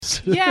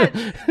Yeah,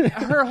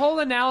 her whole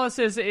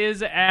analysis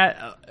is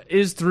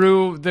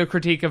through the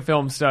critique of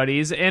film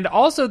studies, and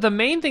also the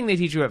main thing they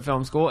teach you at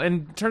film school,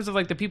 in terms of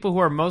like the people who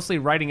are mostly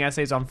writing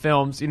essays on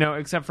films,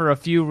 except for a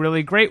few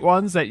really great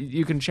ones that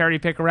you can cherry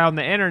pick around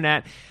the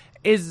internet,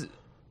 is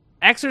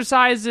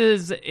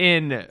exercises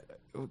in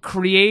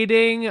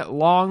creating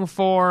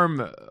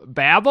long-form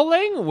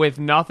babbling with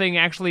nothing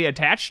actually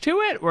attached to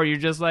it, where you're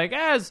just like,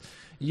 as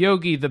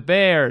Yogi the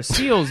bear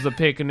steals the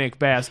picnic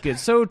basket,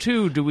 so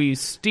too do we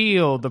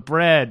steal the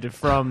bread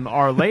from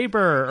our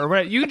labor, or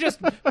what. You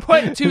just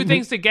put two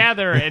things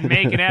together and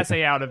make an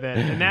essay out of it,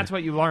 and that's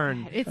what you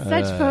learn. It's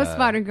such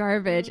postmodern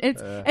garbage.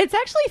 It's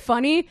actually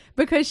funny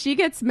because she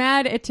gets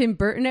mad at Tim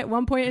Burton at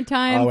one point in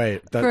time. Oh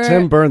wait, the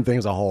Tim Burton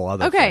thing's a whole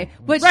other thing.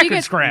 But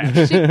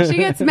Scratch. She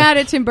gets mad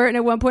at Tim Burton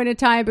at one point in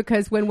time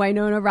because when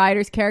Winona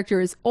Ryder's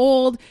character is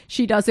old,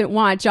 she doesn't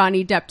want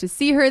Johnny Depp to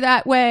see her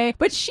that way.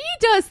 But she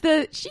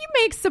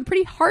makes some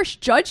pretty harsh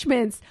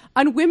judgments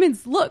on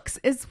women's looks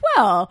as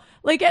well,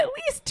 like at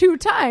least 2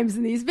 times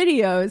in these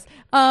videos.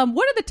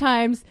 One of the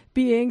times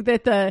being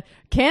that the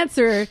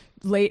cancer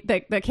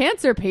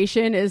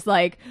patient is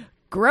like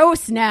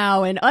gross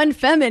now and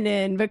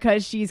unfeminine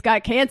because she's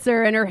got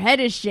cancer and her head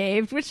is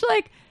shaved, which,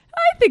 like,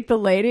 I think the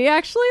lady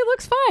actually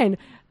looks fine.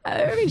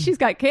 I mean, she's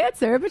got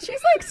cancer, but she's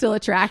like still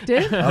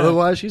attractive.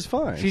 Otherwise, she's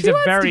fine. She's a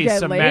very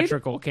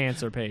symmetrical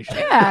cancer patient.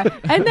 Yeah.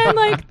 And then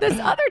like this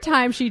other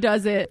time she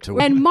does it,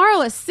 and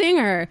Marla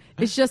Singer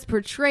is just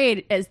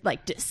portrayed as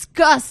like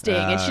disgusting,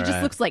 and she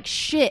just looks like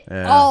shit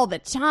all the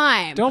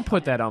time. Don't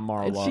put that on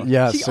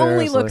Marla. She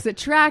only looks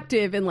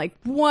attractive in like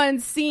one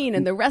scene,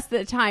 and the rest of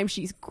the time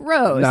she's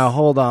gross. Now,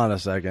 hold on a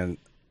second.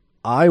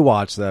 I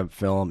watched that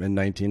film in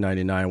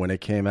 1999 when it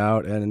came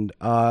out, and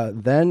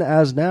then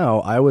as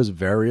now, I was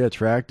very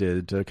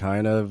attracted to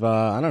kind of,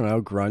 I don't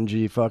know,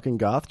 grungy fucking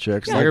goth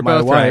chicks like You're my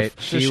both wife.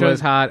 right. She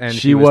was hot, and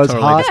she was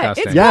totally hot.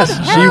 disgusting. Yeah,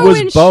 Yes, she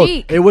was both.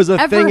 chic. It was a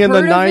Ever thing in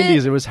the heard of 90s.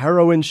 it? It was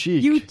heroin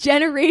chic. You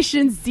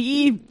Generation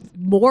Z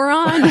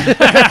moron.